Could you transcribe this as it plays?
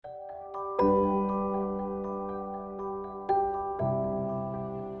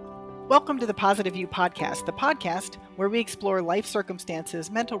Welcome to the Positive You podcast, the podcast where we explore life circumstances,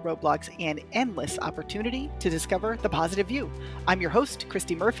 mental roadblocks, and endless opportunity to discover the positive you. I'm your host,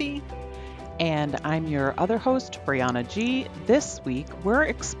 Christy Murphy. And I'm your other host, Brianna G. This week, we're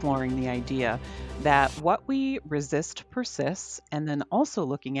exploring the idea that what we resist persists, and then also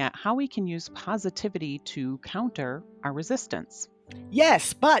looking at how we can use positivity to counter our resistance.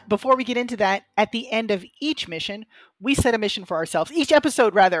 Yes, but before we get into that, at the end of each mission, we set a mission for ourselves. Each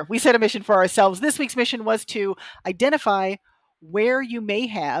episode, rather, we set a mission for ourselves. This week's mission was to identify where you may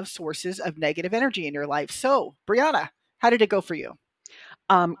have sources of negative energy in your life. So, Brianna, how did it go for you?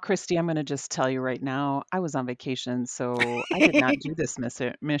 Christy, I'm going to just tell you right now, I was on vacation, so I did not do this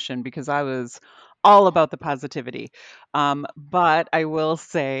mission because I was all about the positivity. But I will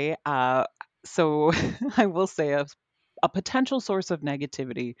say, so I will say a potential source of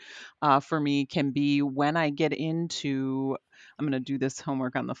negativity for me can be when I get into. I'm going to do this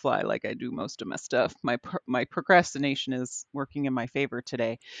homework on the fly, like I do most of my stuff. My procrastination is working in my favor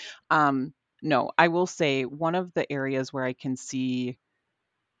today. No, I will say one of the areas where I can see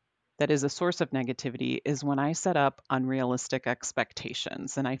that is a source of negativity is when I set up unrealistic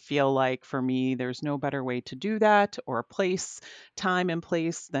expectations. And I feel like for me, there's no better way to do that or a time and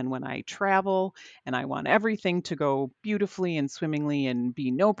place than when I travel and I want everything to go beautifully and swimmingly and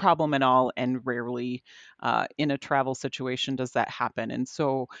be no problem at all. And rarely in a travel situation does that happen. And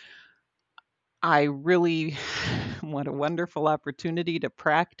so I really want a wonderful opportunity to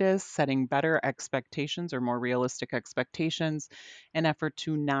practice setting better expectations or more realistic expectations in effort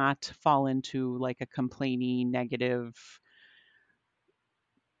to not fall into like a complaining negative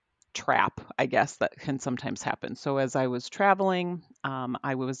trap, I guess, that can sometimes happen. So as I was traveling,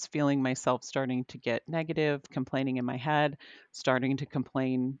 I was feeling myself starting to get negative, complaining in my head, starting to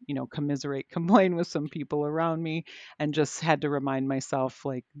complain, commiserate, complain with some people around me, and just had to remind myself,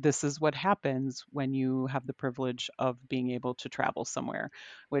 like, this is what happens when you have the privilege of being able to travel somewhere,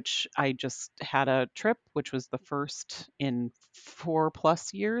 which I just had a trip, which was the first in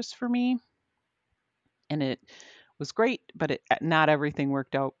 4+ years for me. And it was great, but not everything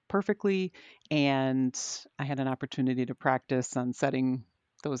worked out perfectly. And I had an opportunity to practice on setting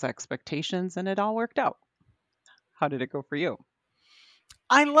those expectations, and it all worked out. How did it go for you?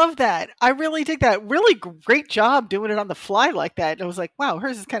 I love that. I really dig that. Really great job doing it on the fly like that. And I was like, wow,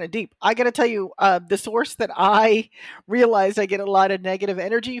 hers is kind of deep. I got to tell you, the source that I realized I get a lot of negative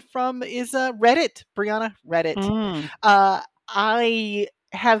energy from is Reddit, Brianna, Reddit. Mm, I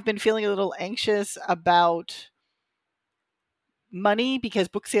have been feeling a little anxious about money because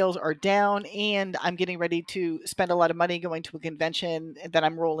book sales are down and I'm getting ready to spend a lot of money going to a convention that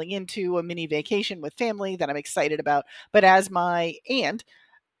I'm rolling into, a mini vacation with family that I'm excited about. But as part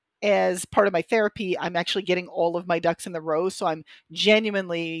of my therapy, I'm actually getting all of my ducks in the row. So I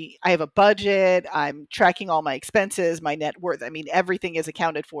have a budget. I'm tracking all my expenses, my net worth. I mean, everything is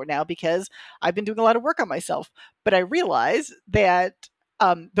accounted for now because I've been doing a lot of work on myself. But I realize that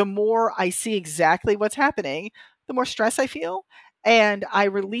the more I see exactly what's happening, the more stress I feel. And I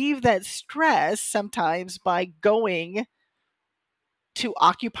relieve that stress sometimes by going to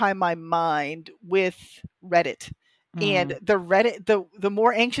occupy my mind with Reddit. And mm, the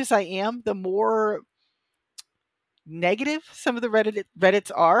more anxious I am, the more negative some of the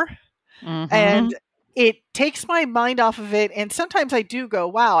Reddits are. mm-hmm, And it takes my mind off of it. And sometimes I do go,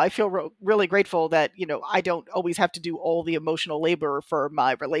 wow, I feel really grateful that, I don't always have to do all the emotional labor for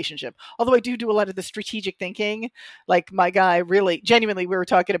my relationship. Although I do a lot of the strategic thinking. Like my guy really, genuinely, we were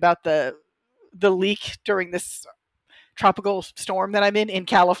talking about the leak during this tropical storm that I'm in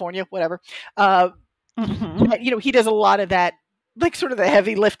California, whatever. mm-hmm. He does a lot of that, like sort of the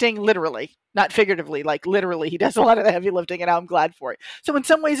heavy lifting, literally, not figuratively, like literally, he does a lot of the heavy lifting, and I'm glad for it. So in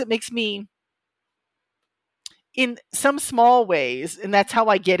some ways, it makes me, in some small ways, and that's how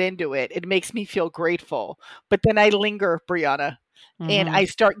I get into it. It makes me feel grateful, but then I linger, Brianna, and Mm-hmm. I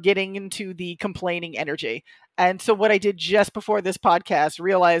start getting into the complaining energy. And so what I did just before this podcast,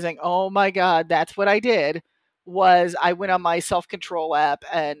 realizing, oh my God, that's what I did, was I went on my self control app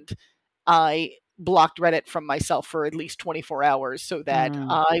and I blocked Reddit from myself for at least 24 hours so that Mm.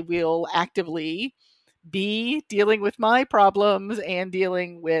 I will actively be dealing with my problems and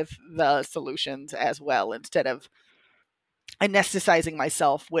dealing with the solutions as well instead of anesthetizing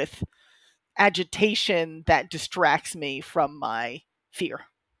myself with agitation that distracts me from my fear.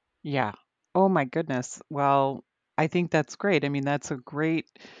 Yeah. Oh my goodness. Well, I think that's great. I mean, that's a great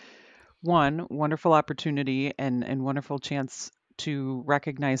wonderful opportunity and wonderful chance to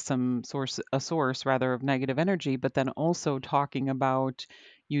recognize a source rather of negative energy, but then also talking about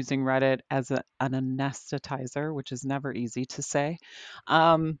using Reddit as an anesthetizer, which is never easy to say,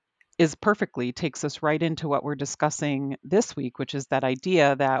 um, is perfectly takes us right into what we're discussing this week, which is that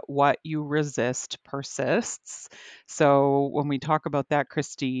idea that what you resist persists. So when we talk about that,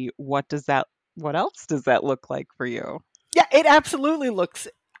 Christy, what else does that look like for you? Yeah, it absolutely looks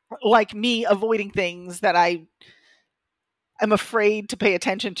like me avoiding things that I am afraid to pay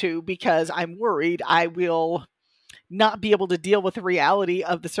attention to because I'm worried I will not be able to deal with the reality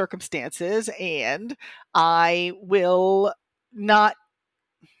of the circumstances, and I will not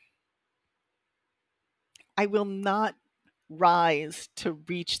I will not rise to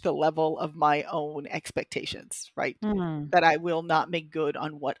reach the level of my own expectations, right? Hmm. That I will not make good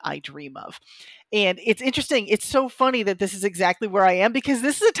on what I dream of. And it's interesting. It's so funny that this is exactly where I am because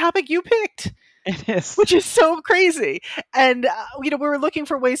this is a topic you picked, It is. which is so crazy. And, we were looking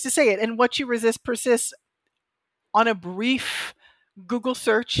for ways to say it. And what you resist persists on a brief Google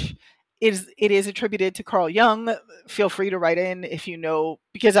search. It is attributed to Carl Jung. Feel free to write in if you know,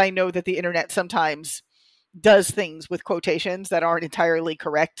 because I know that the internet sometimes does things with quotations that aren't entirely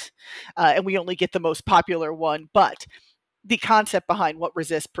correct, and we only get the most popular one. But the concept behind what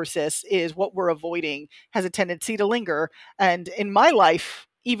resists persists is what we're avoiding has a tendency to linger, and in my life,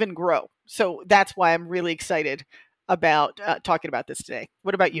 even grow. So that's why I'm really excited about talking about this today.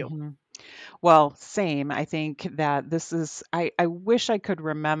 What about you? Hmm. Well, same. I think that I wish I could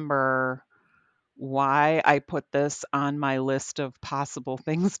remember why I put this on my list of possible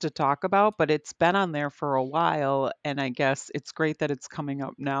things to talk about, but it's been on there for a while. And I guess it's great that it's coming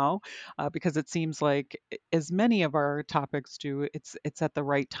up now, because it seems like, as many of our topics do, it's at the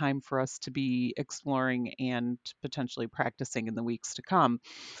right time for us to be exploring and potentially practicing in the weeks to come.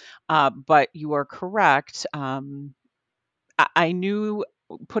 But you are correct. I knew,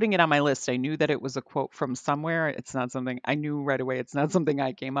 putting it on my list, I knew that it was a quote from somewhere. It's not something I knew right away. It's not something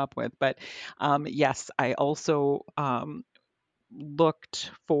I came up with. But yes, I also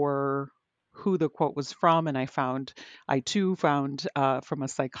looked for who the quote was from, and I too found from a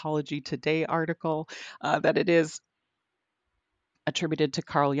Psychology Today article that it is attributed to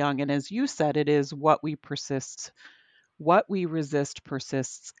Carl Jung. And as you said, it is what we resist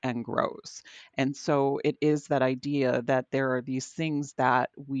persists and grows. And so it is that idea that there are these things that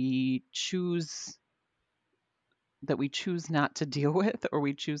we choose not to deal with, or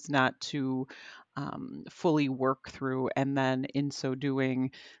we choose not to fully work through, and then in so doing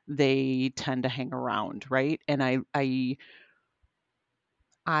they tend to hang around, right? And I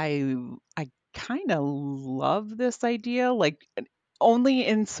kind of love this idea, like, only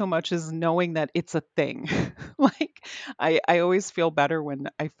in so much as knowing that it's a thing. Like, I always feel better when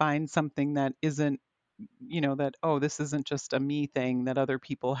I find something that isn't, that, oh, this isn't just a me thing, that other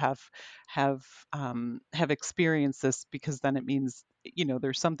people have experienced this, because then it means,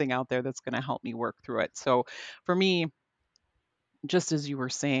 there's something out there that's going to help me work through it. So for me, just as you were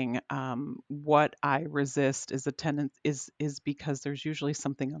saying, what I resist is a tendency is because there's usually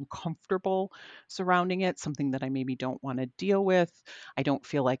something uncomfortable surrounding it, something that I maybe don't want to deal with. I don't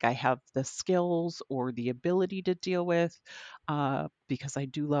feel like I have the skills or the ability to deal with, because I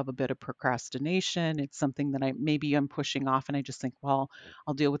do love a bit of procrastination. It's something that I'm pushing off, and I just think, well,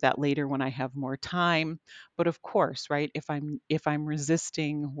 I'll deal with that later when I have more time. But of course, right? If I'm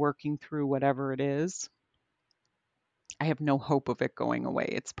resisting working through whatever it is, I have no hope of it going away.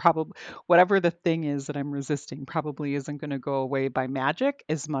 It's probably whatever the thing is that I'm resisting probably isn't going to go away by magic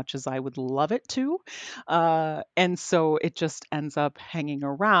as much as I would love it to. And so it just ends up hanging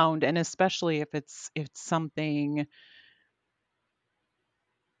around. And especially if it's something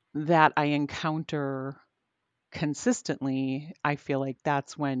that I encounter consistently, I feel like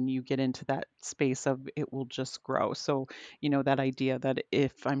that's when you get into that space of it will just grow. So, that idea that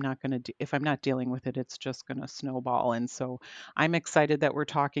if I'm not dealing with it, it's just going to snowball. And so I'm excited that we're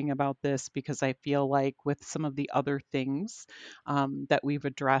talking about this, because I feel like with some of the other things that we've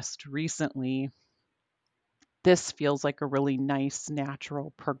addressed recently, this feels like a really nice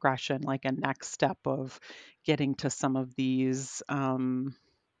natural progression, like a next step of getting to some of these.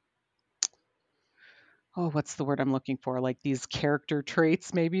 What's the word I'm looking for? Like these character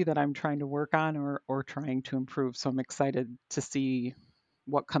traits maybe that I'm trying to work on, or trying to improve. So I'm excited to see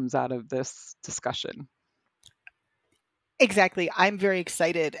what comes out of this discussion. Exactly. I'm very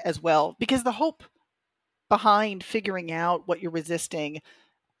excited as well because the hope behind figuring out what you're resisting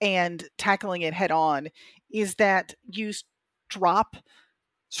and tackling it head on is that drop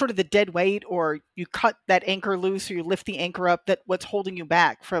sort of the dead weight, or you cut that anchor loose, or you lift the anchor up, that what's holding you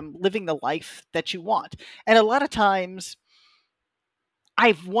back from living the life that you want. And a lot of times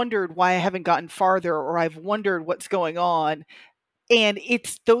I've wondered why I haven't gotten farther, or I've wondered what's going on. And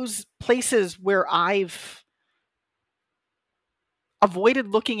it's those places where I've avoided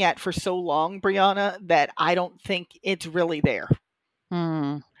looking at for so long, Brianna, that I don't think it's really there.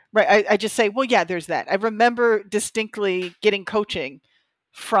 Mm, Right. I just say, well, yeah, there's that. I remember distinctly getting coaching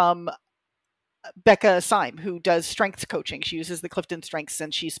from Becca Syme, who does strengths coaching. She uses the Clifton Strengths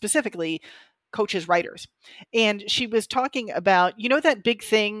and she specifically coaches writers. And she was talking about, that big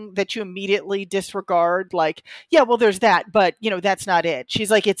thing that you immediately disregard, like, yeah, well, there's that, but that's not it.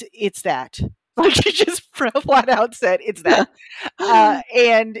 She's like, it's that. Like she just flat out said, it's that.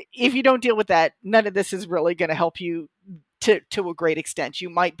 And if you don't deal with that, none of this is really going to help you to a great extent. You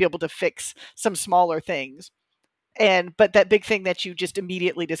might be able to fix some smaller things, but that big thing that you just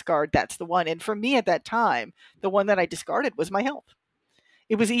immediately discard, that's the one. And for me at that time, the one that I discarded was my health.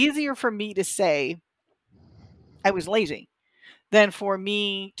 It was easier for me to say I was lazy than for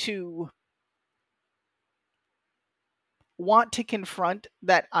me to want to confront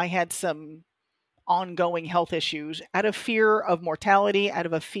that I had some ongoing health issues out of fear of mortality, out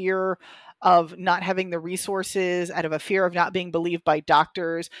of a fear of not having the resources, out of a fear of not being believed by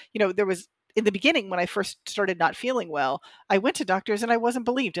doctors. There was in the beginning when I first started not feeling well, I went to doctors and I wasn't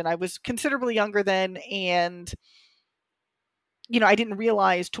believed, and I was considerably younger then, and I didn't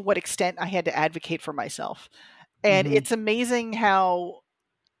realize to what extent I had to advocate for myself. And mhm, it's amazing how,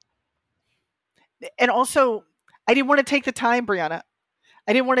 and also, I didn't want to take the time, Brianna.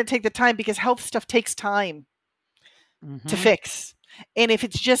 I didn't want to take the time because health stuff takes time to mhm, fix. And if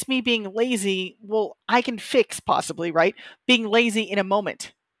it's just me being lazy, well, I can fix possibly, right? Being lazy in a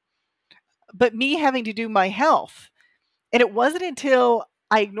moment. But me having to do my health, and it wasn't until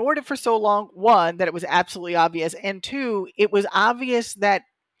I ignored it for so long, one, that it was absolutely obvious, and two, it was obvious that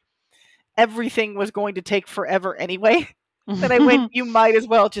everything was going to take forever anyway. That I went, mhm, you might as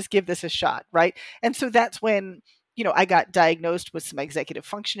well just give this a shot, right? And so that's when, I got diagnosed with some executive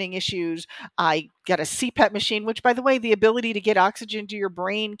functioning issues. I got a CPAP machine, which, by the way, the ability to get oxygen to your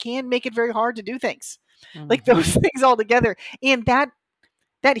brain can make it very hard to do things like those mhm, things all together. And that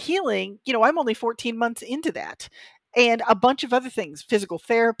healing, I'm only 14 months into that. And a bunch of other things, physical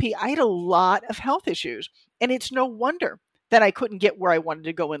therapy. I had a lot of health issues. And it's no wonder that I couldn't get where I wanted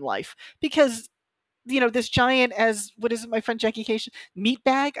to go in life because this giant, as what is it, my friend Jackie Cation, meat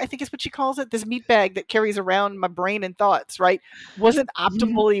bag, I think is what she calls it. This meat bag that carries around my brain and thoughts, right? Wasn't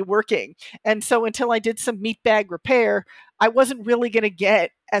optimally working. And so until I did some meat bag repair, I wasn't really going to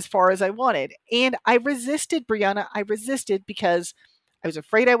get as far as I wanted. And I resisted, Brianna. I resisted because I was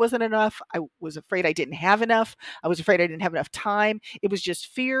afraid I wasn't enough. I was afraid I didn't have enough. I was afraid I didn't have enough time. It was just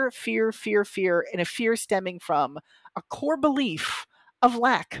fear, fear, fear, fear, and a fear stemming from a core belief of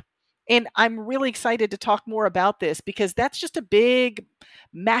lack. And I'm really excited to talk more about this because that's just a big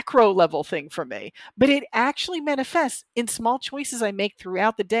macro level thing for me. But it actually manifests in small choices I make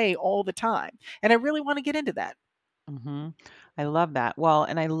throughout the day all the time. And I really want to get into that. mhm. I love that. Well,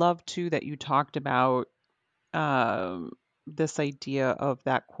 and I love too that you talked about um, this idea of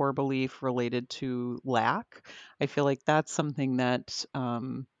that core belief related to lack. I feel like that's something that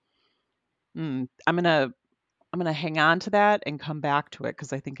I'm gonna hang on to that and come back to it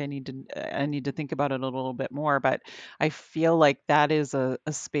because I think I need to think about it a little bit more. But I feel like that is a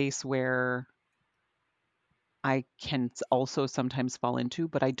space where I can also sometimes fall into,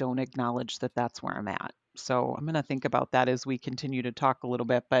 but I don't acknowledge that that's where I'm at. So I'm going to think about that as we continue to talk a little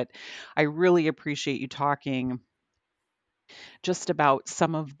bit. But I really appreciate you talking just about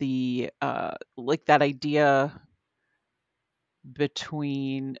some of the like that idea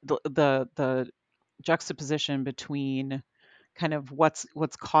between the juxtaposition between kind of what's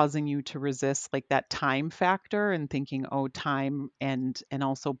causing you to resist, like that time factor and thinking, oh, time, and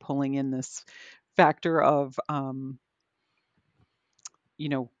also pulling in this factor of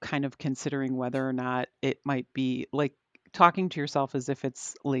kind of considering whether or not it might be like talking to yourself as if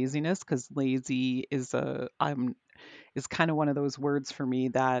it's laziness, because lazy is kind of one of those words for me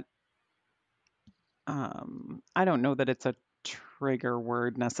that I don't know that it's a trigger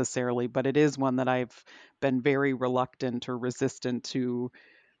word necessarily, but it is one that I've been very reluctant or resistant to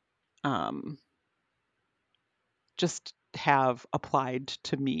um, just have applied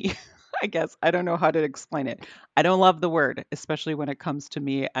to me. I guess I don't know how to explain it. I don't love the word, especially when it comes to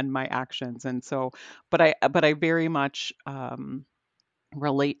me and my actions. And so, but I very much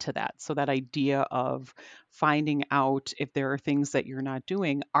relate to that. So that idea of finding out if there are things that you're not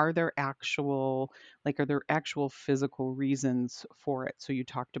doing, are there actual physical reasons for it? So you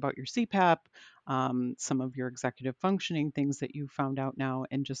talked about your CPAP, some of your executive functioning things that you found out now,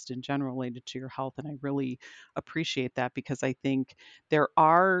 and just in general related to your health. And I really appreciate that because I think there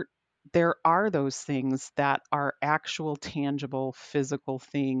are there are those things that are actual tangible physical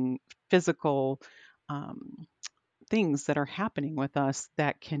um, things that are happening with us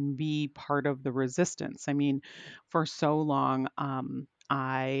that can be part of the resistance. I mean, for so long,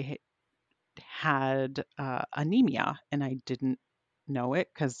 I had anemia and I didn't know it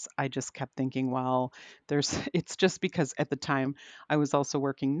because I just kept thinking, well, there's, it's just because at the time I was also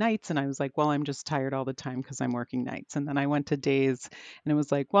working nights and I was like, well, I'm just tired all the time because I'm working nights. And then I went to days and it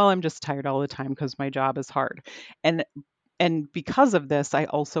was like, well, I'm just tired all the time because my job is hard. And because of this, I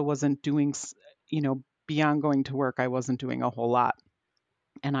also wasn't doing, beyond going to work, I wasn't doing a whole lot.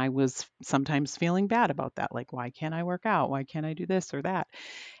 And I was sometimes feeling bad about that. Like, why can't I work out? Why can't I do this or that?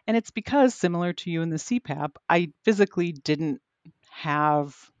 And it's because, similar to you in the CPAP, I physically didn't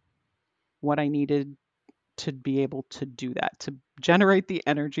have what I needed to be able to do that, to generate the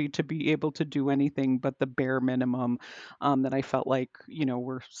energy to be able to do anything but the bare minimum that I felt like,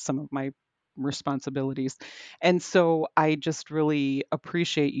 were some of my responsibilities. And so I just really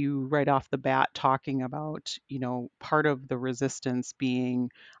appreciate you right off the bat talking about, part of the resistance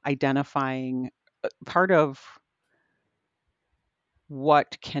being identifying part of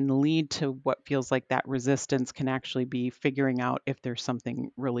what can lead to what feels like that resistance can actually be figuring out if there's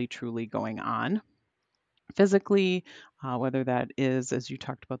something really truly going on physically, whether that is, as you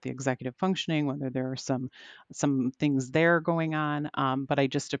talked about, the executive functioning, whether there are some things there going on. But I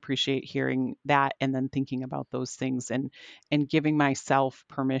just appreciate hearing that and then thinking about those things and giving myself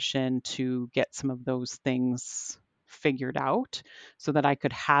permission to get some of those things figured out so that I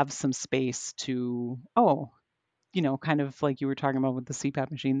could have some space to, kind of like you were talking about with the CPAP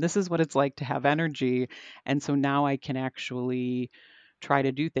machine, this is what it's like to have energy. And so now I can actually try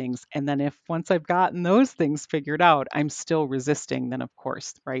to do things. And then if once I've gotten those things figured out, I'm still resisting, then of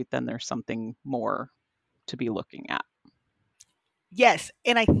course, right, then there's something more to be looking at. Yes.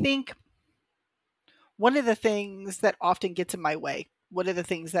 And I think one of the things that often gets in my way, one of the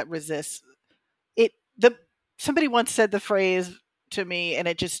things that resists it, the somebody once said the phrase to me, and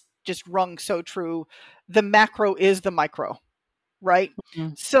it just rung so true. The macro is the micro, right?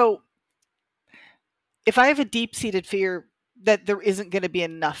 Mm, So if I have a deep seated fear that there isn't going to be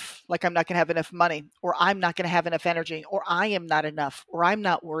enough, like I'm not going to have enough money, or I'm not going to have enough energy, or I am not enough, or I'm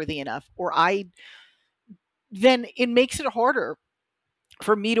not worthy enough, then it makes it harder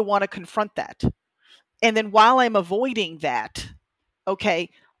for me to want to confront that. And then while I'm avoiding that, okay,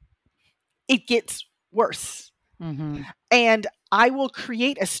 it gets worse. mm-hmm, And I will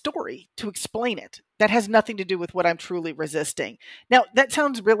create a story to explain it that has nothing to do with what I'm truly resisting. Now, that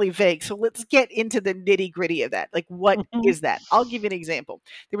sounds really vague. So let's get into the nitty gritty of that. Like, what mm-hmm, is that? I'll give you an example.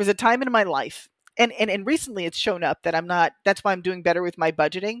 There was a time in my life, and recently it's shown up that I'm not, that's why I'm doing better with my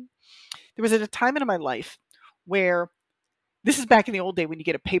budgeting. There was a time in my life where this is back in the old day when you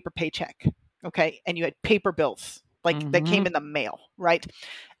get a paper paycheck, okay, and you had paper bills like that mm-hmm, came in the mail, right?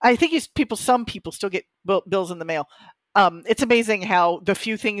 I think some people still get bills in the mail. It's amazing how the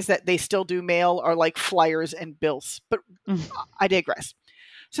few things that they still do mail are like flyers and bills. But I digress.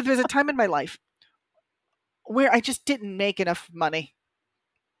 So there's a time in my life where I just didn't make enough money,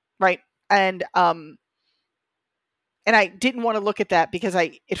 right? And and I didn't want to look at that because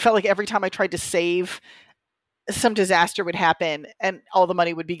I it felt like every time I tried to save, some disaster would happen and all the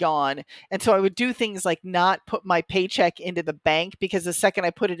money would be gone. And so I would do things like not put my paycheck into the bank because the second I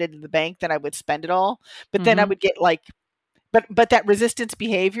put it into the bank, then I would spend it all. But then I mm-hmm, would get like but that resistance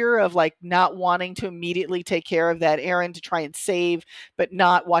behavior of like not wanting to immediately take care of that errand to try and save but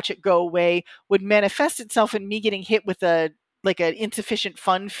not watch it go away would manifest itself in me getting hit with a like an insufficient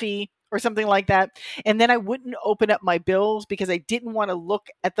fund fee or something like that, and then I wouldn't open up my bills because I didn't want to look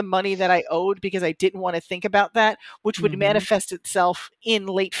at the money that I owed because I didn't want to think about that, which would mm-hmm, manifest itself in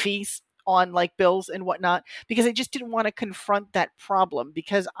late fees on like bills and whatnot, because I just didn't want to confront that problem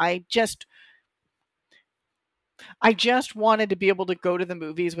because I just wanted to be able to go to the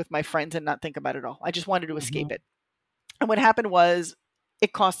movies with my friends and not think about it all. I just wanted to escape mm-hmm, it. And what happened was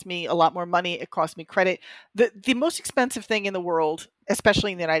it cost me a lot more money. It cost me credit. The most expensive thing in the world,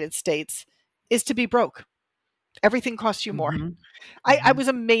 especially in the United States, is to be broke. Everything costs you more. mm-hmm, I mm-hmm, was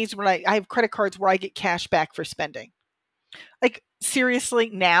amazed when I have credit cards where I get cash back for spending. Like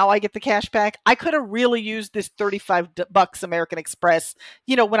seriously, now I get the cash back. I could have really used this 35 bucks American Express,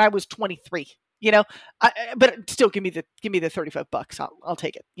 when I was 23. But still give me the 35 bucks. I'll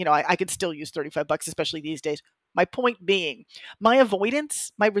take it. I could still use 35 bucks, especially these days. My point being, my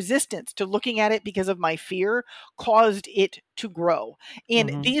avoidance, my resistance to looking at it because of my fear caused it to grow. And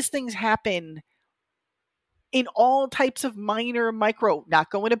mm-hmm, these things happen in all types of minor micro, not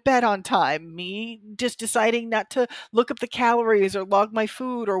going to bed on time, me just deciding not to look up the calories or log my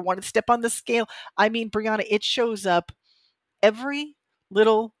food or want to step on the scale. I mean, Brianna, it shows up every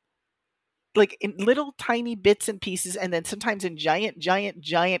little like in little tiny bits and pieces, and then sometimes in giant, giant,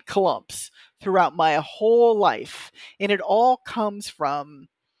 giant clumps throughout my whole life. And it all comes from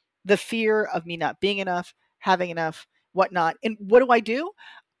the fear of me not being enough, having enough, whatnot. And what do?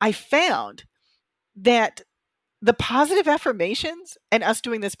 I found that the positive affirmations and us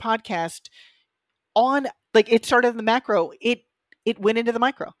doing this podcast on, like, it started in the macro, it went into the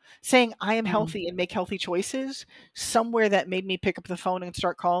micro, saying I am Mm, healthy and make healthy choices. Somewhere that made me pick up the phone and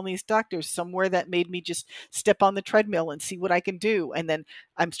start calling these doctors. Somewhere that made me just step on the treadmill and see what I can do. And then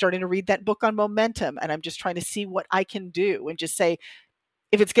I'm starting to read that book on momentum, and I'm just trying to see what I can do and just say,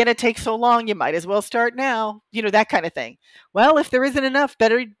 if it's going to take so long, you might as well start now. That kind of thing. Well, if there isn't enough,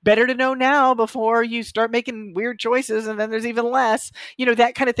 better to know now before you start making weird choices and then there's even less.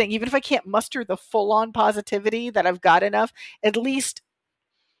 That kind of thing. Even if I can't muster the full on positivity that I've got enough, at least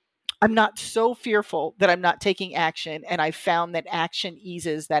I'm not so fearful that I'm not taking action, and I found that action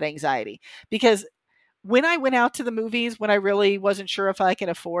eases that anxiety. Because when I went out to the movies, when I really wasn't sure if I can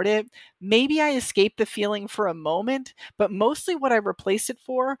afford it, maybe I escaped the feeling for a moment, but mostly what I replaced it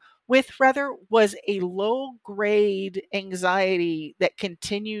with rather was a low grade anxiety that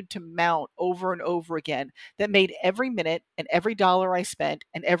continued to mount over and over again, that made every minute and every dollar I spent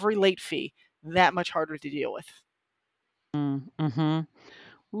and every late fee that much harder to deal with. mm, mhm.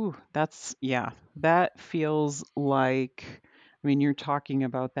 Ooh, yeah, that feels like, I mean, you're talking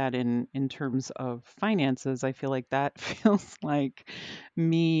about that in terms of finances. I feel like that feels like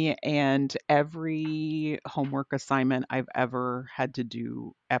me and every homework assignment I've ever had to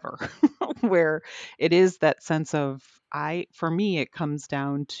do ever, where it is that sense of, for me, it comes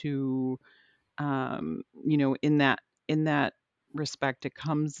down to, in that respect, it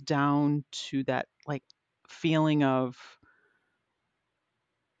comes down to that like feeling of,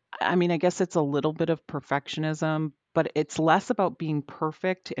 I mean, I guess it's a little bit of perfectionism, but it's less about being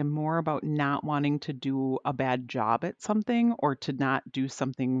perfect and more about not wanting to do a bad job at something or to not do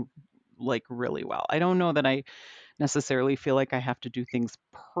something like really well. I don't know that I necessarily feel like I have to do things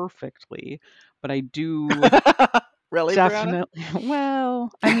perfectly, but I do Really, Brianna? definitely,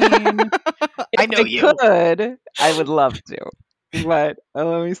 well, I mean, if I know I you. could, I would love to. But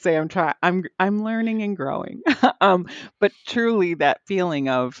let me say, I'm learning and growing. But truly, that feeling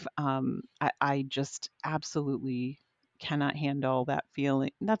of I just absolutely cannot handle that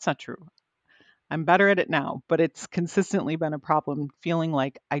feeling. That's not true. I'm better at it now, but it's consistently been a problem feeling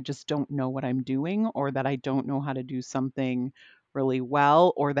like I just don't know what I'm doing, or that I don't know how to do something really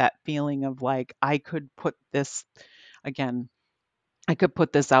well, or that feeling of like I could put this, again, I could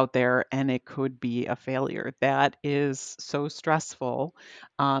put this out there and it could be a failure. That is so stressful,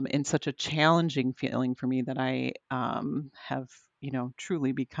 and such a challenging feeling for me that I have,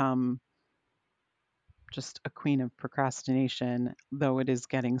 truly become just a queen of procrastination, though it is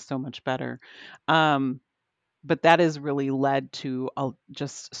getting so much better. Um, but that has really led to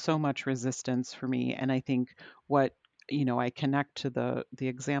just so much resistance for me. And I think what, I connect to the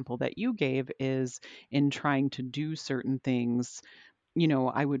example that you gave is in trying to do certain things,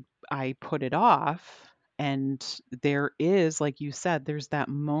 I put it off, and there is, like you said, there's that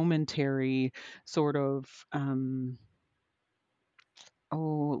momentary sort of,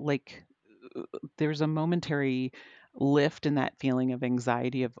 oh, like, there's a momentary lift in that feeling of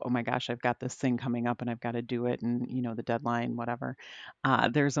anxiety of, oh my gosh, I've got this thing coming up and I've got to do it, and the deadline, whatever.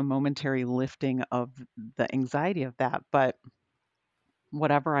 There's a momentary lifting of the anxiety of that, but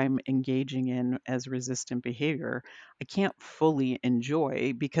whatever I'm engaging in as resistant behavior, I can't fully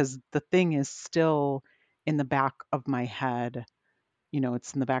enjoy because the thing is still in the back of my head.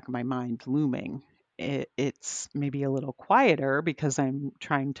 It's in the back of my mind looming. It's maybe a little quieter because I'm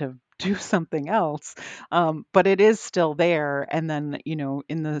trying to do something else, but it is still there. And then,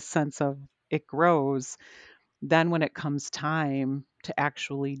 in the sense of it grows, then when it comes time to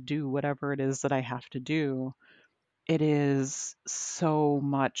actually do whatever it is that I have to do, it is so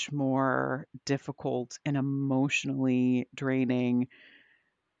much more difficult and emotionally draining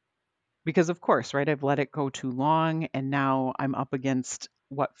because, of course, right, I've let it go too long and now I'm up against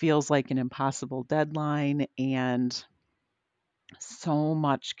what feels like an impossible deadline, and so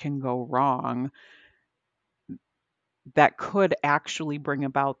much can go wrong that could actually bring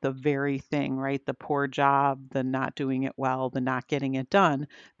about the very thing, right? The poor job, the not doing it well, the not getting it done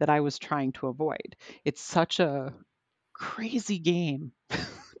that I was trying to avoid. It's such a crazy game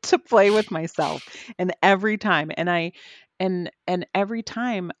to play with myself, and every time, and every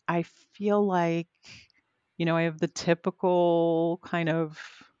time I feel like, I have the typical kind of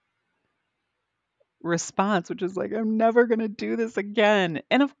response, which is like, I'm never going to do this again.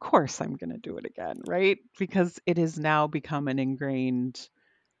 And of course I'm going to do it again, right? Because it has now become an ingrained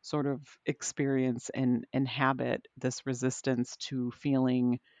sort of experience and inhabit this resistance to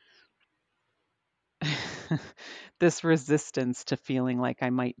feeling this resistance to feeling like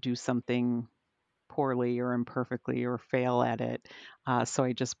I might do something poorly or imperfectly or fail at it. So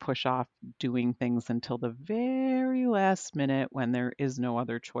I just push off doing things until the very last minute when there is no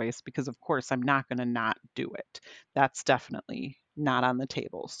other choice, because of course I'm not going to not do it. That's definitely not on the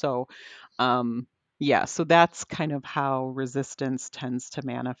table. So, um, yeah, so that's kind of how resistance tends to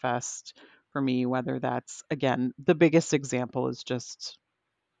manifest for me, whether that's, again, the biggest example is just,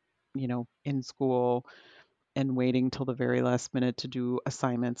 in school and waiting till the very last minute to do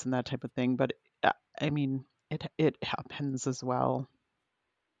assignments and that type of thing. But I mean, it happens as well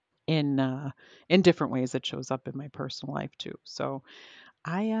in in different ways. It shows up in my personal life too. So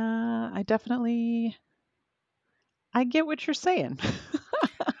I definitely I get what you're saying.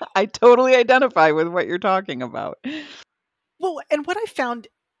 I totally identify with what you're talking about. Well, and what I found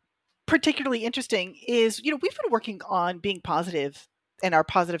particularly interesting is, we've been working on being positive and our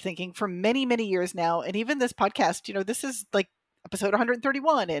positive thinking for many, many years now. And even this podcast, this is like episode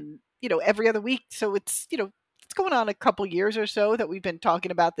 131 and, every other week. So it's going on a couple years or so that we've been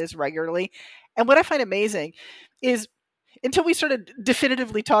talking about this regularly. And what I find amazing is until we started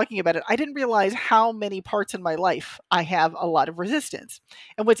definitively talking about it, I didn't realize how many parts in my life I have a lot of resistance.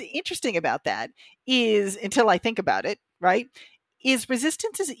 And what's interesting about that is, until I think about it, right, is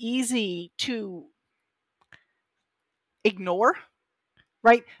resistance is easy to ignore,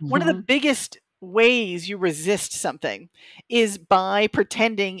 right? One of the Hmm. biggest ways you resist something is by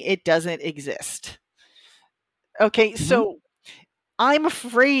pretending it doesn't exist. Okay, Hmm. so I'm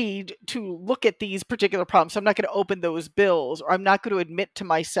afraid to look at these particular problems. So I'm not going to open those bills, or I'm not going to admit to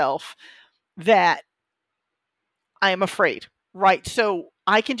myself that I am afraid, right? So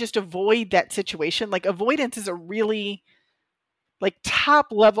I can just avoid that situation. Like, avoidance is a really like top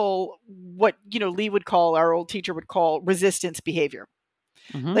level, what Lee would call, our old teacher would call, resistance behavior.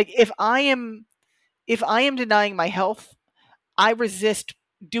 Hmm. Like, if I am denying my health, I resist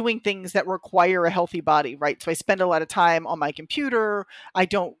doing things that require a healthy body, right? So I spend a lot of time on my computer. I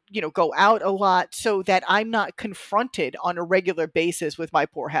don't, go out a lot so that I'm not confronted on a regular basis with my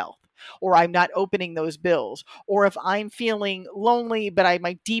poor health. Or I'm not opening those bills. Or if I'm feeling lonely, but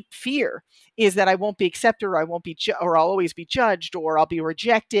my deep fear is that I won't be accepted, or I won't be, or I'll always be judged, or I'll be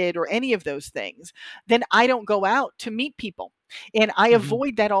rejected, or any of those things, then I don't go out to meet people, and I Hmm.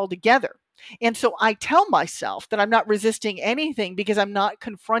 avoid that altogether. And so I tell myself that I'm not resisting anything because I'm not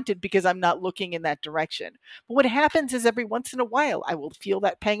confronted, because I'm not looking in that direction. But what happens is, every once in a while, I will feel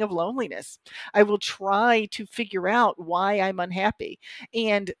that pang of loneliness. I will try to figure out why I'm unhappy.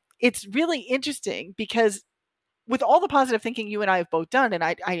 And it's really interesting because, with all the positive thinking you and I have both done, and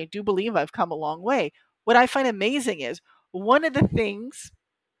I do believe I've come a long way, what I find amazing is, one of the things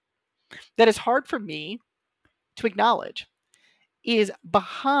that is hard for me to acknowledge is,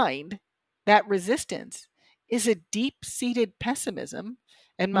 behind that resistance is a deep seated pessimism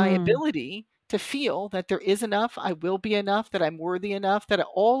and my Mm. ability to feel that there is enough, I will be enough, that I'm worthy enough, that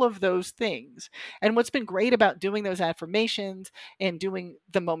all of those things. And what's been great about doing those affirmations and doing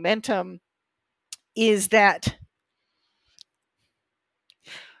the momentum is that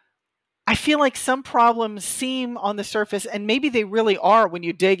I feel like some problems seem on the surface, and maybe they really are when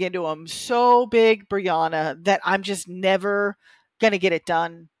you dig into them, so big, Brianna, that I'm just never going to get it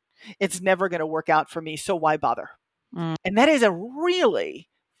done. It's never going to work out for me. So why bother? Mm. And that is a really,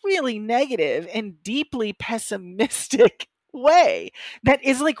 really negative and deeply pessimistic way that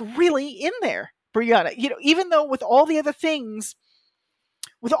is like really in there, Brianna. Even though with all the other things,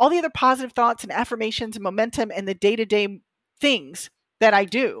 with all the other positive thoughts and affirmations and momentum and the day to day things that I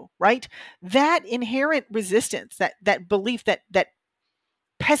do, right? That inherent resistance, that belief, that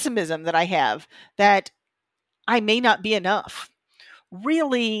pessimism that I have, that I may not be enough,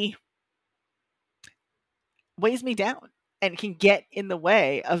 really weighs me down and can get in the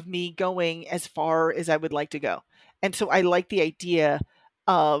way of me going as far as I would like to go. And so I like the idea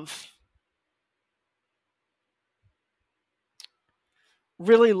of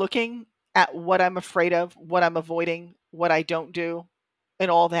really looking at what I'm afraid of, what I'm avoiding, what I don't do,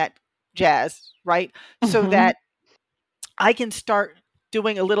 and all that jazz, right? So Mhm. that I can start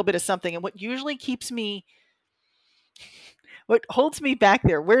doing a little bit of something. And what usually keeps me, what holds me back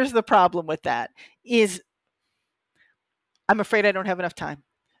there, where's the problem with that? Is, I'm afraid I don't have enough time.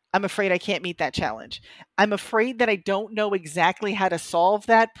 I'm afraid I can't meet that challenge. I'm afraid that I don't know exactly how to solve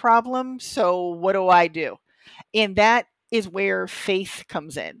that problem. So what do I do? And that is where faith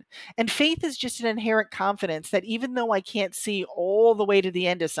comes in. And faith is just an inherent confidence that, even though I can't see all the way to the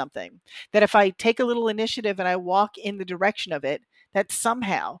end of something, that if I take a little initiative and I walk in the direction of it, that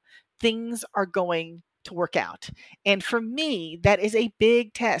somehow things are going to work out. And for me, that is a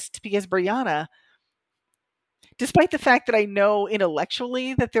big test because Brianna, despite the fact that I know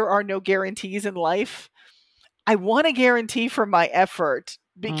intellectually that there are no guarantees in life, I want a guarantee for my effort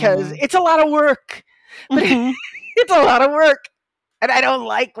because Mhm. it's a lot of work. But Mhm. it's a lot of work and I don't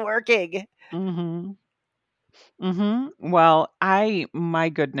like working. Mhm. Well, my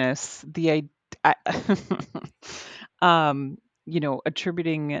goodness, I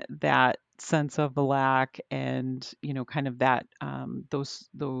attributing that sense of the lack and, kind of that,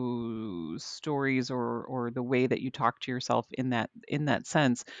 those stories or the way that you talk to yourself in that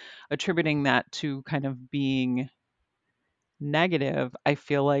sense, attributing that to kind of being negative, I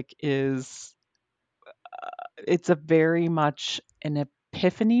feel like it's a very much an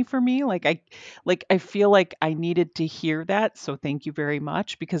epiphany for me. Like I feel like I needed to hear that. So thank you very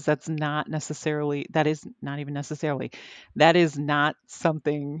much because that is not even necessarily that is not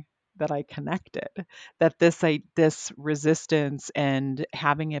something that I connected. That this resistance and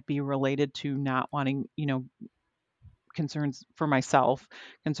having it be related to not wanting, concerns for myself,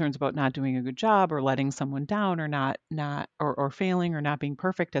 concerns about not doing a good job or letting someone down or not or failing or not being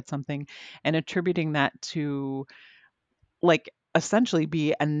perfect at something, and attributing that to, like, essentially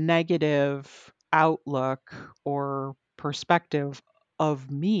be a negative outlook or perspective of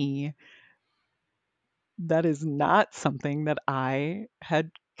me. That is not something that I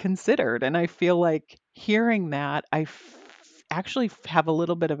had considered, and I feel like hearing that actually have a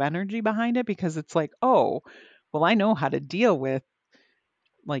little bit of energy behind it because it's like, oh, well, I know how to deal with,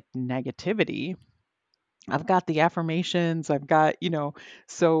 like, negativity. I've got the affirmations, I've got,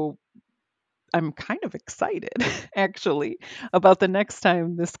 so I'm kind of excited actually about the next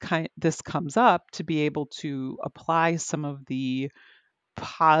time this comes up to be able to apply some of the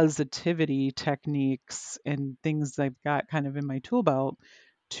positivity techniques and things I've got kind of in my tool belt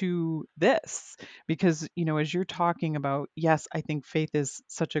to this, because, as you're talking about, yes, I think faith is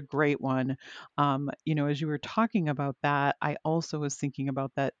such a great one. As you were talking about that, I also was thinking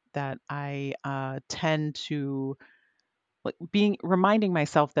about that I tend to, like, being reminding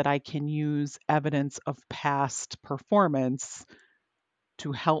myself that I can use evidence of past performance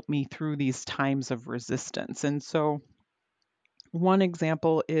to help me through these times of resistance. And so one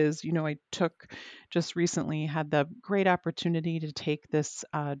example is, I took just recently had the great opportunity to take this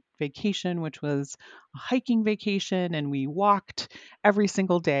vacation, which was a hiking vacation, and we walked every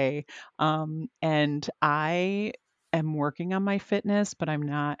single day. And I am working on my fitness, but I'm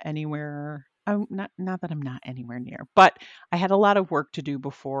not anywhere. I'm not that I'm not anywhere near, but I had a lot of work to do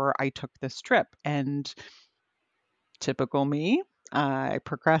before I took this trip. And typical me, I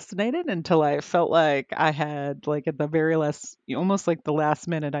procrastinated until I felt like I had, like, at the very last, almost like the last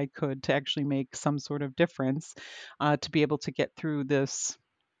minute I could to actually make some sort of difference, to be able to get through this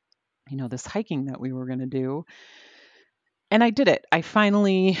hiking that we were going to do. And I did it. I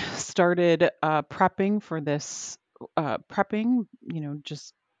finally started prepping for this,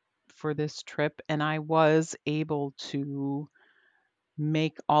 just for this trip. And I was able to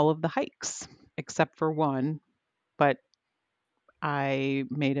make all of the hikes except for one. But I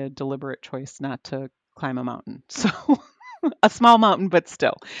made a deliberate choice not to climb a mountain. So a small mountain, but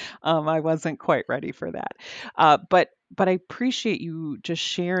still, I wasn't quite ready for that. But I appreciate you just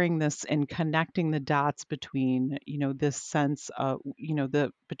sharing this and connecting the dots between, this sense of,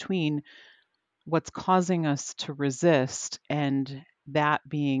 the between what's causing us to resist and that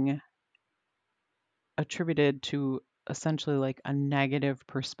being attributed to essentially like a negative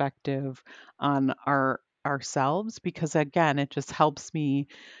perspective on ourselves, because again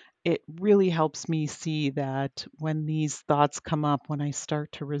it really helps me see that when these thoughts come up, when I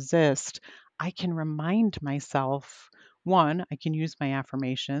start to resist, I can remind myself, one, I can use my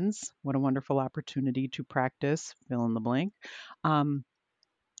affirmations. What a wonderful opportunity to practice, fill in the blank. Um,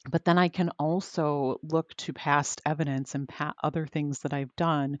 but then I can also look to past evidence and other things that I've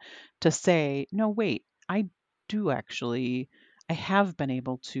done to say, no, wait, do actually, I have been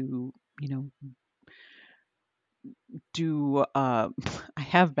able to, you know, I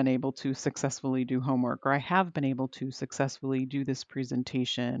have been able to successfully do homework, or I have been able to successfully do this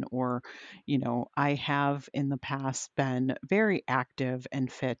presentation, or, I have in the past been very active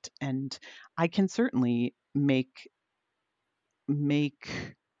and fit, and I can certainly make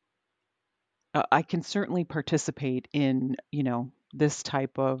I can certainly participate in, this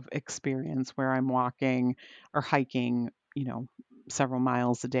type of experience where I'm walking or hiking, several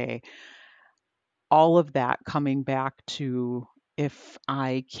miles a day. All of that coming back to if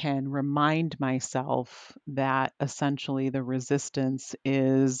I can remind myself that essentially the resistance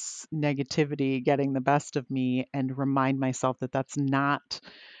is negativity getting the best of me, and remind myself that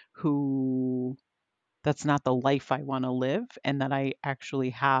who that's not the life I want to live, and that I actually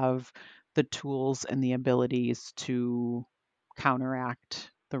have the tools and the abilities to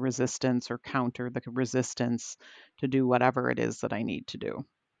counteract the resistance or counter the resistance to do whatever it is that I need to do.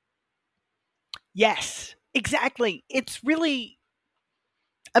 Yes, exactly. It's really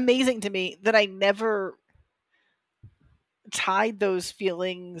amazing to me that I never tied those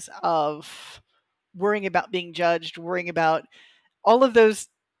feelings of worrying about being judged, worrying about all of those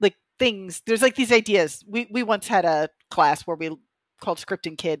like things. There's like these ideas. We once had a class where we called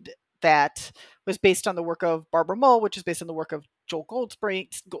Scripting Kid that was based on the work of Barbara Mull, which is based on the work of Joel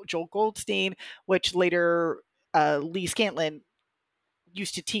Goldstein, which later Lee Scantlin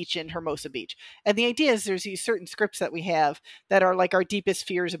used to teach in Hermosa Beach. And the idea is there's these certain scripts that we have that are like our deepest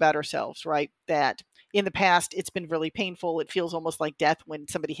fears about ourselves, right? That in the past it's been really painful. It feels almost like death when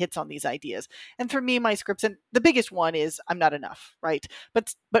somebody hits on these ideas. And for me, my scripts, and the biggest one is I'm not enough, right?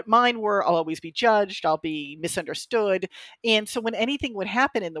 But mine were I'll always be judged, I'll be misunderstood. And so when anything would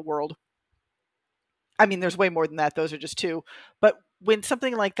happen in the world, I mean, there's way more than that. Those are just two. But when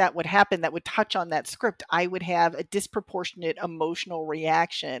something like that would happen that would touch on that script, I would have a disproportionate emotional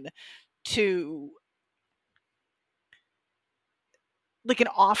reaction to like an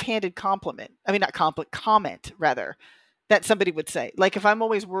offhanded compliment. I mean, not compliment, comment rather, that somebody would say. Like if I'm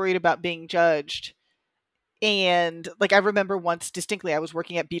always worried about being judged, and like I remember once distinctly, I was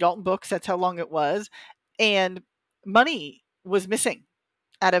working at B. Dalton Books. That's how long it was, and money was missing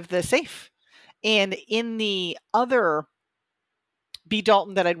out of the safe. And in the other B.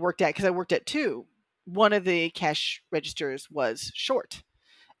 Dalton that I'd worked at, because I worked at two, one of the cash registers was short.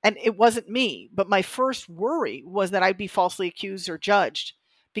 And it wasn't me, but my first worry was that I'd be falsely accused or judged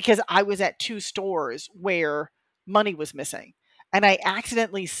because I was at two stores where money was missing. And I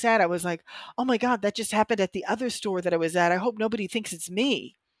accidentally said, I was like, oh my God, that just happened at the other store that I was at. I hope nobody thinks it's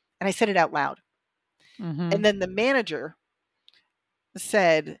me. And I said it out loud. Mhm. And then the manager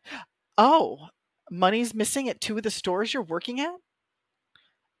said, oh, money's missing at two of the stores you're working at?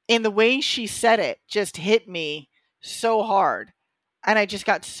 And the way she said it just hit me so hard. And I just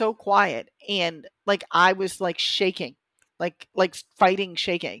got so quiet and like I was like shaking, like fighting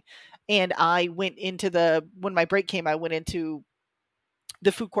shaking. And I went into the when my break came, I went into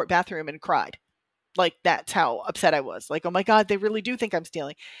the food court bathroom and cried. Like that's how upset I was. Like, oh my God, they really do think I'm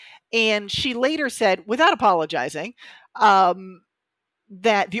stealing. And she later said, without apologizing, um,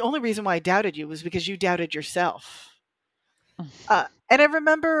 that the only reason why I doubted you was because you doubted yourself. And I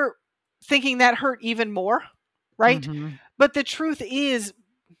remember thinking that hurt even more, right? Mhm. But the truth is,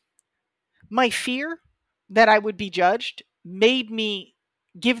 my fear that I would be judged made me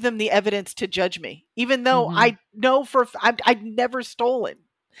give them the evidence to judge me, even though Mhm. I know I'd never stolen.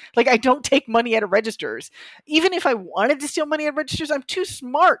 Like I don't take money out of registers. Even if I wanted to steal money out of registers, I'm too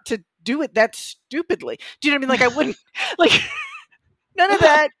smart to do it that stupidly. Do you know what I mean? Like I wouldn't like none of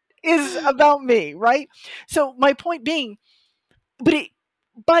that is about me, right? So my point being,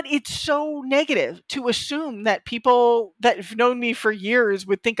 but it's so negative to assume that people that have known me for years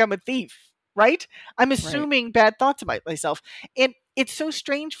would think I'm a thief, right? I'm Right. assuming bad thoughts about myself. And it's so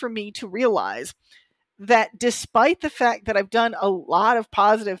strange for me to realize that despite the fact that I've done a lot of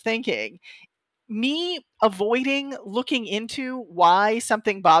positive thinking, me avoiding looking into why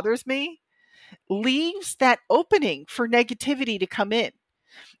something bothers me leaves that opening for negativity to come in.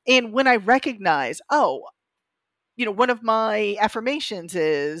 And when I recognize, oh, one of my affirmations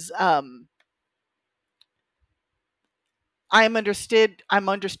is I'm understood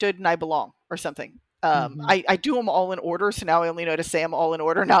and I belong or something. Mhm. I do them all in order, so now I only know to say them all in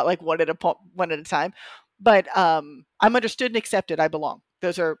order, not like one at a time. But I'm understood and accepted. I belong.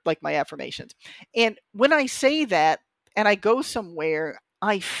 Those are like my affirmations. And when I say that and I go somewhere,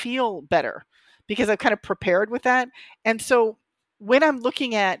 I feel better because I've kind of prepared with that. And so when I'm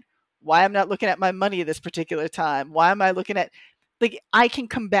looking at why I'm not looking at my money this particular time, why am I looking at like I can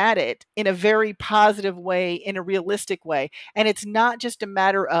combat it in a very positive way, in a realistic way. And it's not just a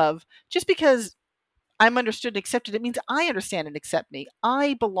matter of just because I'm understood and accepted, it means I understand and accept me.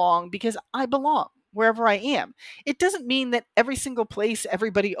 I belong because I belong wherever I am. It doesn't mean that every single place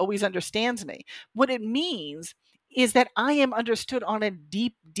everybody always understands me. What it means is that I am understood on a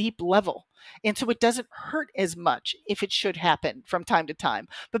deep, deep level. And so it doesn't hurt as much if it should happen from time to time.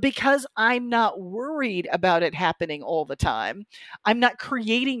 But because I'm not worried about it happening all the time, I'm not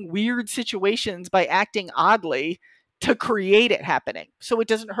creating weird situations by acting oddly to create it happening so it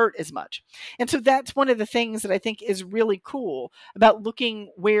doesn't hurt as much. And so that's one of the things that I think is really cool about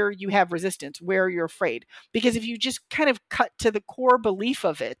looking where you have resistance, where you're afraid. Because if you just kind of cut to the core belief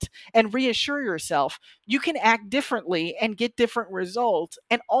of it and reassure yourself, you can act differently and get different results,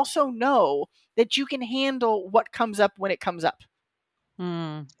 and also know that you can handle what comes up when it comes up.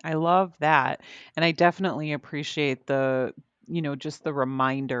 I love that. And I definitely appreciate just the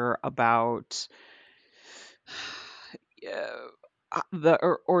reminder about uh,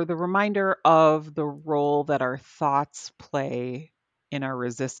 or the reminder of the role that our thoughts play in our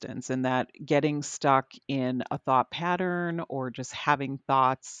resistance, and that getting stuck in a thought pattern or just having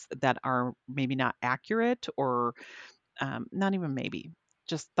thoughts that are maybe not accurate, or not even maybe,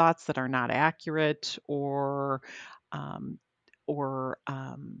 just thoughts that are not accurate, um, or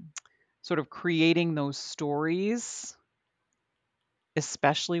sort of creating those stories,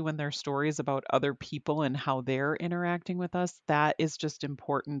 especially when they're stories about other people and how they're interacting with us. That is just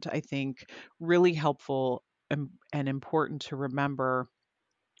important, I think, really helpful and important to remember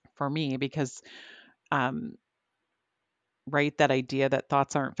for me, because um, right, that idea that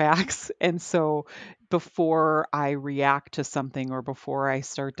thoughts aren't facts. And so before I react to something, or before I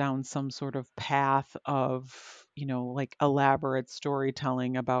start down some sort of path of, like elaborate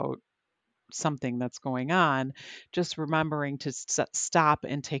storytelling about something that's going on, just remembering to stop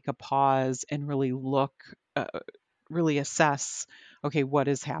and take a pause and really look, really assess, okay, what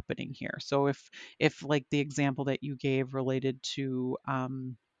is happening here. So if like the example that you gave related to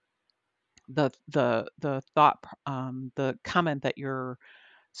the thought, the comment that your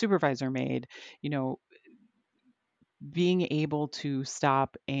supervisor made, you know, being able to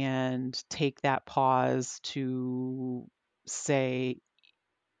stop and take that pause to say,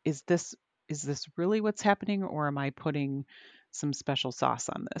 is this is this really what's happening, or am I putting some special sauce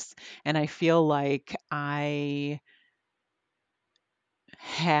on this? And I feel like I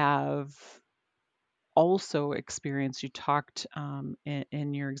have also experienced, you talked,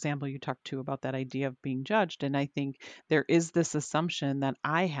 in your example, you talked too about that idea of being judged. And I think there is this assumption that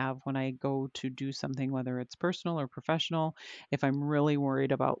I have when I go to do something, whether it's personal or professional, if I'm really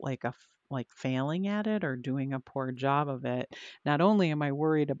worried about like failing at it or doing a poor job of it, not only am I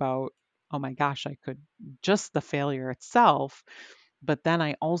worried about, oh my gosh, I could, just the failure itself, but then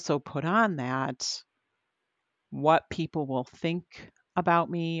I also put on that what people will think about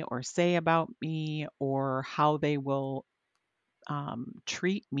me or say about me, or how they will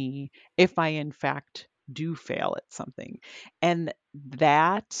treat me if I, in fact, do fail at something. And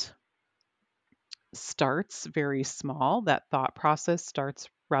that starts very small. That thought process starts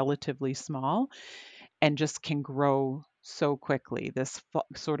relatively small and just can grow so quickly. This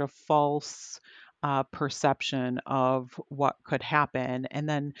sort of false perception of what could happen. And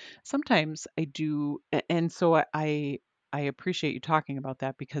then sometimes I do, and so I appreciate you talking about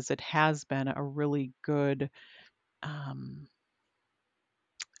that, because it has been a really good um,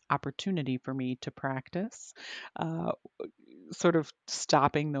 opportunity for me to practice, uh, sort of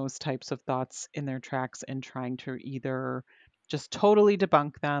stopping those types of thoughts in their tracks and trying to either just totally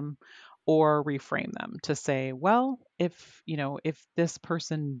debunk them or reframe them to say, well, if this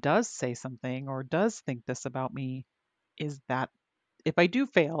person does say something or does think this about me, is that, if I do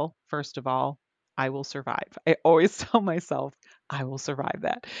fail, first of all, I will survive. I always tell myself I will survive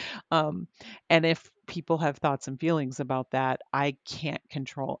that. Um, and if people have thoughts and feelings about that, I can't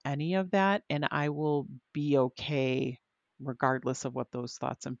control any of that. And I will be okay regardless of what those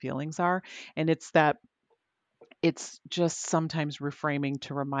thoughts and feelings are. And it's just sometimes reframing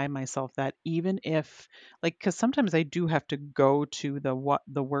to remind myself that, even if, like, because sometimes I do have to go to the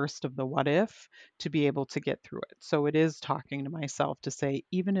worst of the what if to be able to get through it. So it is talking to myself to say,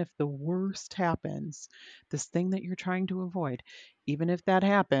 even if the worst happens, this thing that you're trying to avoid, even if that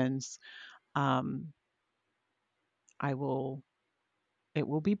happens, um I will it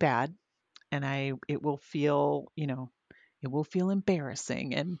will be bad, and it will feel, it will feel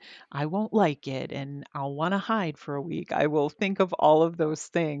embarrassing, and I won't like it, and I'll want to hide for a week. I will think of all of those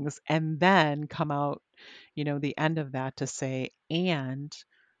things and then come out, the end of that to say, and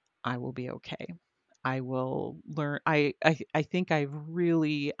I will be okay. I will learn. I think I've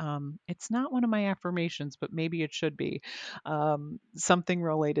really, it's not one of my affirmations, but maybe it should be, something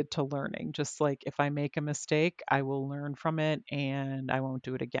related to learning. Just like, if I make a mistake, I will learn from it and I won't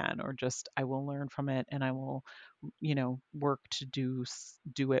do it again, or just I will learn from it and I will, work to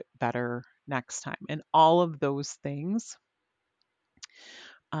do it better next time. And all of those things,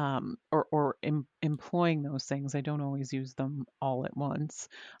 or employing those things. I don't always use them all at once,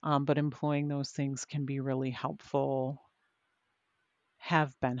 but employing those things can be really helpful,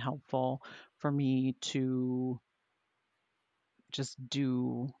 have been helpful for me to just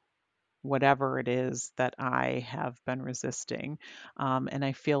do whatever it is that I have been resisting. And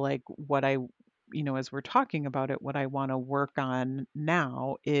I feel like as we're talking about it, what I want to work on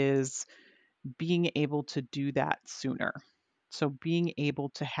now is being able to do that sooner. So, being able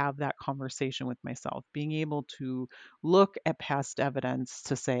to have that conversation with myself, being able to look at past evidence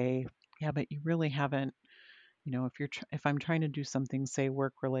to say, yeah, but you really haven't, if I'm trying to do something, say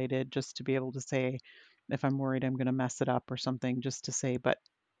work related, just to be able to say, if I'm worried I'm going to mess it up or something, just to say, but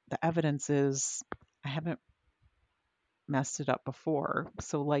the evidence is I haven't messed it up before.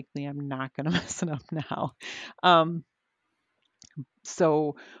 So, likely I'm not going to mess it up now. Um,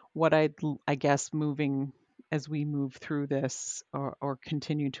 so I guess moving as we move through this or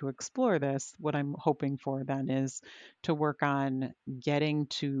continue to explore this, what I'm hoping for then is to work on getting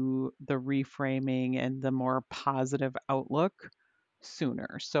to the reframing and the more positive outlook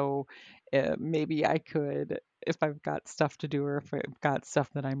sooner. So maybe I could, if I've got stuff to do or if I've got stuff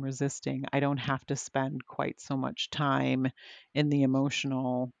that I'm resisting, I don't have to spend quite so much time in the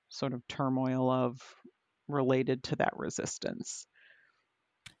emotional sort of turmoil of related to that resistance.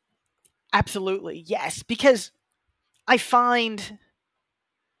 Absolutely. Yes. Because I find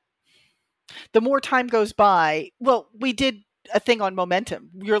the more time goes by, well, we did a thing on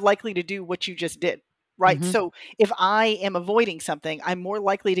momentum. You're likely to do what you just did, right? Mhm. So if I am avoiding something, I'm more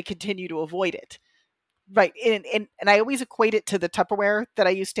likely to continue to avoid it. Right. And I always equate it to the Tupperware that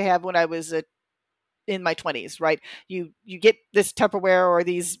I used to have when I was in my 20s, right? You get this Tupperware or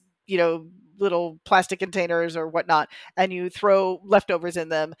these, little plastic containers or whatnot, and you throw leftovers in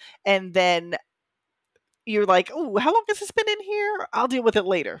them, and then you're like, oh, how long has this been in here? I'll deal with it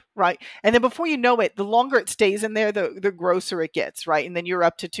later, right? And then before you know it, the longer it stays in there, the grosser it gets, right? And then you're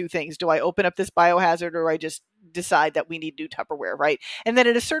up to two things. Do I open up this biohazard or I just decide that we need new Tupperware, right? And then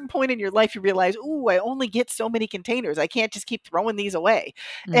at a certain point in your life, you realize, oh, I only get so many containers. I can't just keep throwing these away.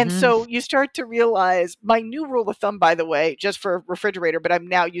 And Mhm. so you start to realize my new rule of thumb, by the way, just for refrigerator, but I'm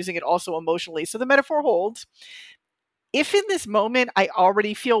now using it also emotionally. So the metaphor holds, if in this moment I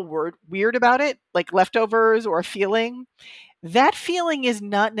already feel weird about it, like leftovers or a feeling, that feeling is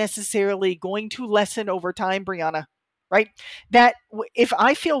not necessarily going to lessen over time, Brianna, right? If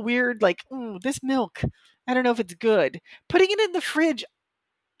I feel weird, like, this milk, I don't know if it's good, putting it in the fridge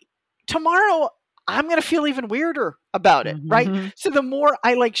tomorrow, I'm going to feel even weirder about it, right? Mhm. So the more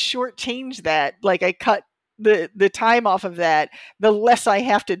I like shortchange that, like I cut the time off of that, the less I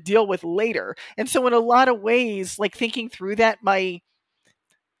have to deal with later. And so in a lot of ways, like thinking through that, my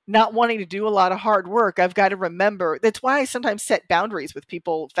not wanting to do a lot of hard work, I've got to remember that's why I sometimes set boundaries with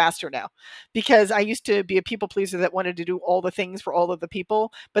people faster now. Because I used to be a people pleaser that wanted to do all the things for all of the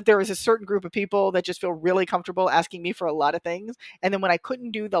people, but there was a certain group of people that just feel really comfortable asking me for a lot of things. And then when I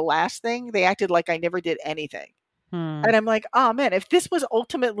couldn't do the last thing, they acted like I never did anything. Hmm. And I'm like, oh man, if this was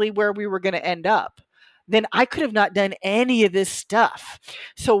ultimately where we were going to end up, then I could have not done any of this stuff.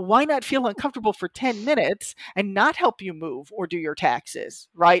 So why not feel uncomfortable for 10 minutes and not help you move or do your taxes,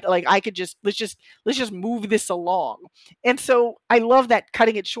 right? Like I could just let's just move this along. And so I love that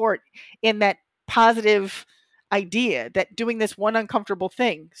cutting it short in that positive idea that doing this one uncomfortable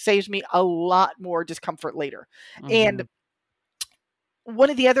thing saves me a lot more discomfort later. And Mhm. one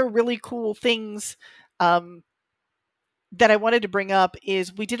of the other really cool things um, that I wanted to bring up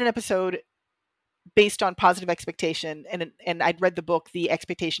is we did an episode based on positive expectation, and I'd read the book The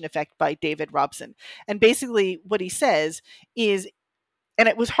Expectation Effect by David Robson. And basically what he says is, and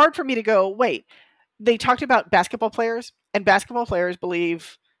it was hard for me to go, wait, they talked about basketball players, and basketball players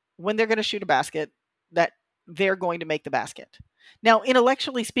believe when they're going to shoot a basket that they're going to make the basket. Now,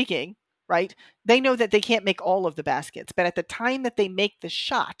 intellectually speaking, right, they know that they can't make all of the baskets, but at the time that they make the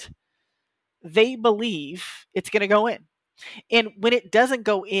shot, they believe it's going to go in. And when it doesn't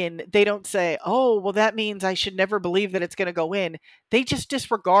go in, they don't say, oh, well, that means I should never believe that it's going to go in. They just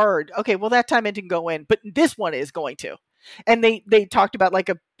disregard, okay, well, that time it didn't go in, but this one is going to. And they talked about like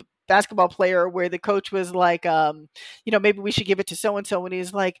a basketball player where the coach was like, maybe we should give it to so and so. And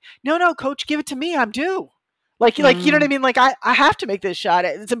he's like, no, coach, give it to me. I'm due. Like, you know what I Mm. mean? Like, I have to make this shot.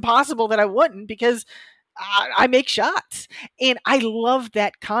 It's impossible that I wouldn't because I make shots. And I love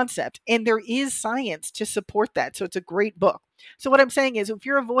that concept. And there is science to support that. So it's a great book. So what I'm saying is if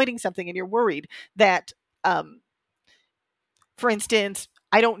you're avoiding something and you're worried that, um, for instance,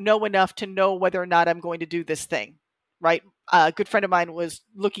 I don't know enough to know whether or not I'm going to do this thing, right? A good friend of mine was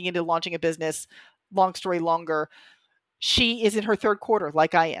looking into launching a business. Long story longer, she is in her third quarter,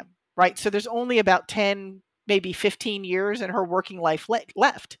 like I am, right? So there's only about 10, maybe 15 years in her working life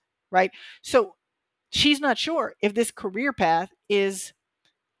left, right? So she's not sure if this career path is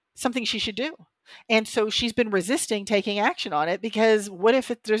something she should do. And so she's been resisting taking action on it because what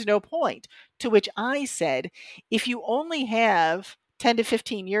if there's no point? To which I said, if you only have 10 to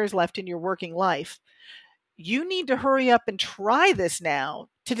 15 years left in your working life, you need to hurry up and try this now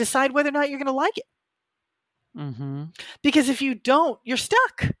to decide whether or not you're going to like it. Mhm. Because if you don't, you're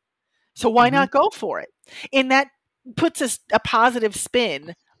stuck. So why Mhm. not go for it? And that puts a positive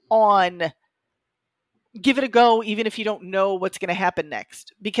spin on give it a go, even if you don't know what's going to happen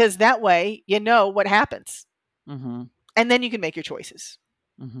next, because that way you know what happens Mhm. and then you can make your choices.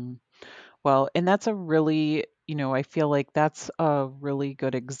 Mhm. Well, and that's a really, I feel like that's a really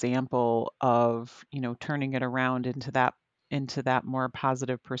good example of, turning it around into that more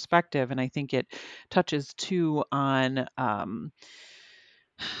positive perspective. And I think it touches too on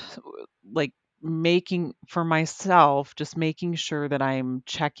like making for myself, just making sure that I'm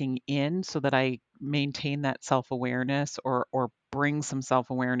checking in so that I maintain that self-awareness or bring some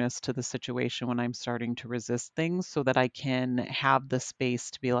self-awareness to the situation when I'm starting to resist things so that I can have the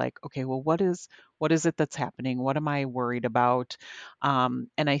space to be like, okay, well, what is it that's happening? What am I worried about? And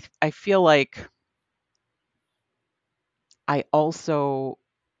I feel like I also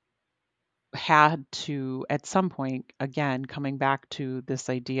had to at some point, again coming back to this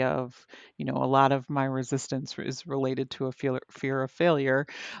idea of, a lot of my resistance is related to a fear of failure,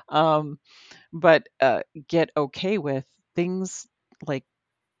 um, but get okay with things, like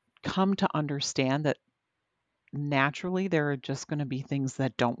come to understand that naturally there are just going to be things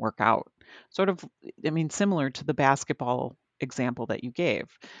that don't work out, sort of. I mean, similar to the basketball example that you gave.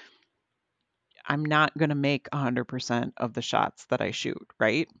 I'm not going to make 100% of the shots that I shoot,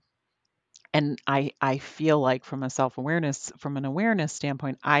 right? And I feel like from an awareness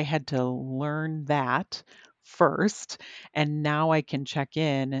standpoint, I had to learn that first, and now I can check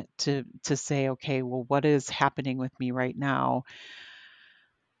in to say, okay, well, what is happening with me right now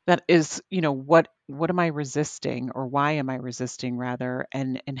that is, what am I resisting, or why am I resisting rather,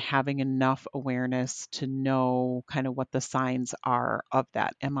 and having enough awareness to know kind of what the signs are of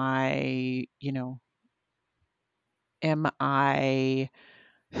that. Am I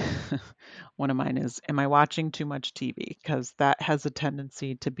one of mine is, am I watching too much TV? Because that has a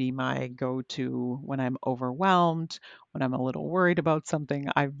tendency to be my go to when I'm overwhelmed, when I'm a little worried about something.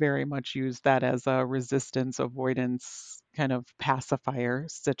 I very much use that as a resistance avoidance kind of pacifier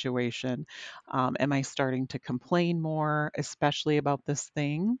situation. Am I starting to complain more, especially about this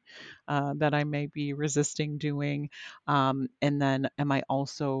thing that I may be resisting doing? And then am I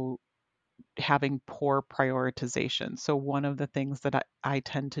also having poor prioritization? So one of the things that I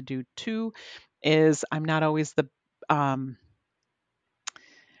tend to do too is I'm not always um,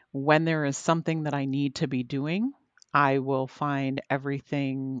 when there is something that I need to be doing, I will find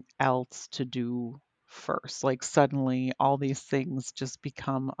everything else to do first. Like suddenly all these things just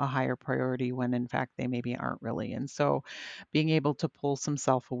become a higher priority when in fact they maybe aren't really. And so being able to pull some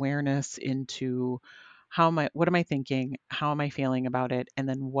self-awareness into what am I thinking? How am I feeling about it? And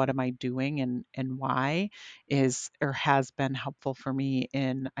then what am I doing and why is or has been helpful for me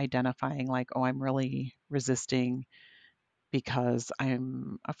in identifying like, oh, I'm really resisting because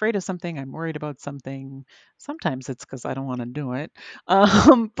I'm afraid of something, I'm worried about something. Sometimes it's because I don't want to do it.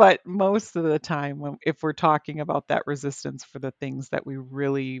 But most of the time, if we're talking about that resistance for the things that we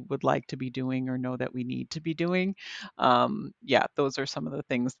really would like to be doing or know that we need to be doing, yeah, those are some of the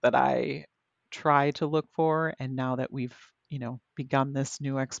things that I try to look for. And now that we've, begun this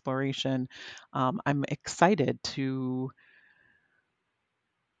new exploration, I'm excited to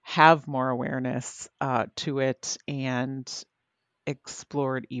have more awareness to it and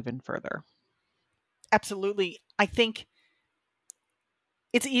explore it even further. Absolutely. I think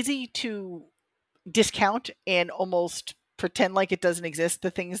it's easy to discount and almost pretend like it doesn't exist,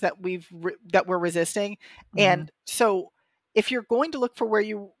 the things that that we're resisting. Mhm. And so if you're going to look for where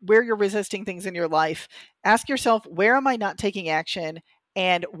you're resisting things in your life, ask yourself, where am I not taking action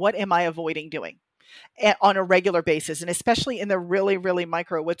and what am I avoiding doing on a regular basis, and especially in the really, really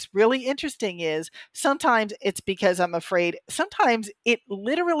micro. What's really interesting is sometimes it's because I'm afraid. Sometimes it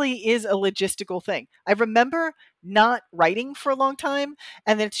literally is a logistical thing. I remember not writing for a long time,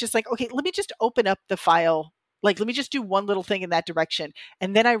 and then it's just like, okay, let me just open up the file. Like, let me just do one little thing in that direction.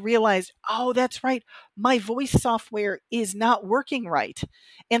 And then I realized, oh, that's right. My voice software is not working right.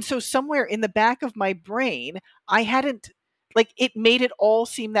 And so, somewhere in the back of my brain, I hadn't like it made it all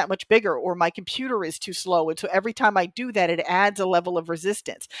seem that much bigger, or my computer is too slow, and so every time I do that it adds a level of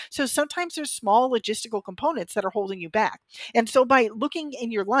resistance. So sometimes there's small logistical components that are holding you back. And so by looking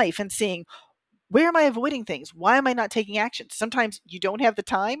in your life and seeing Where am I avoiding things? Why am I not taking action? Sometimes you don't have the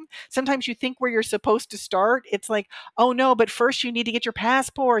time. Sometimes you think where you're supposed to start. It's like, oh no, but first you need to get your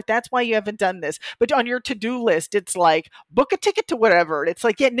passport. That's why you haven't done this. But on your to-do list, it's like, book a ticket to whatever. It's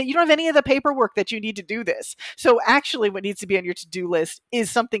like, yeah, you don't have any of the paperwork that you need to do this. So actually, what needs to be on your to-do list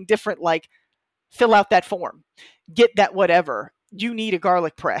is something different, like fill out that form, get that whatever. You need a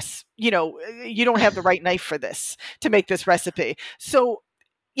garlic press. You don't have the right knife for this to make this recipe. So,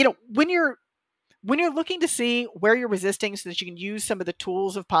 when you're looking to see where you're resisting so that you can use some of the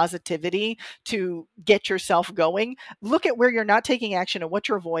tools of positivity to get yourself going, look at where you're not taking action and what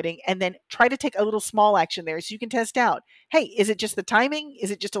you're avoiding, and then try to take a little small action there so you can test out, hey, is it just the timing? Is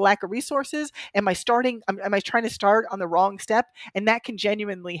it just a lack of resources? Am I trying to start on the wrong step? And that can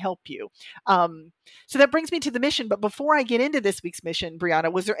genuinely help you. So that brings me to the mission. But before I get into this week's mission,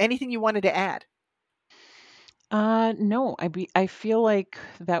 Brianna, was there anything you wanted to add? No, I feel like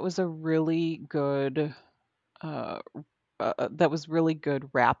that was a really good uh, that was really good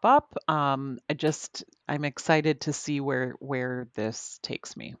wrap up. I'm excited to see where this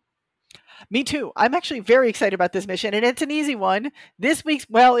takes me. Me too. I'm actually very excited about this mission, and it's an easy one. This week's,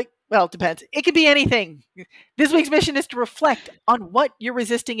 well, it depends. It could be anything. This week's mission is to reflect on what you're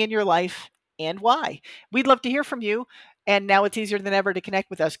resisting in your life and why. We'd love to hear from you, and now it's easier than ever to connect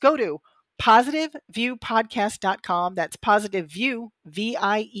with us. Go to positiveviewpodcast.com. That's positive view,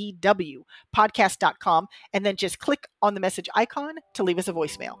 VIEW, podcast.com, and then just click on the message icon to leave us a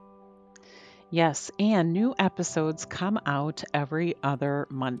voicemail. Yes, and new episodes come out every other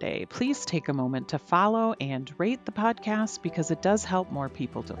Monday. Please take a moment to follow and rate the podcast because it does help more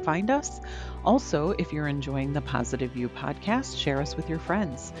people to find us. Also, if you're enjoying the Positive View podcast, share us with your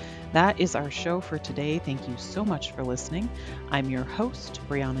friends. That is our show for today. Thank you so much for listening. I'm your host,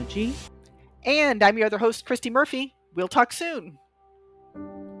 Brianna G. And I'm your other host, Christy Murphy. We'll talk soon.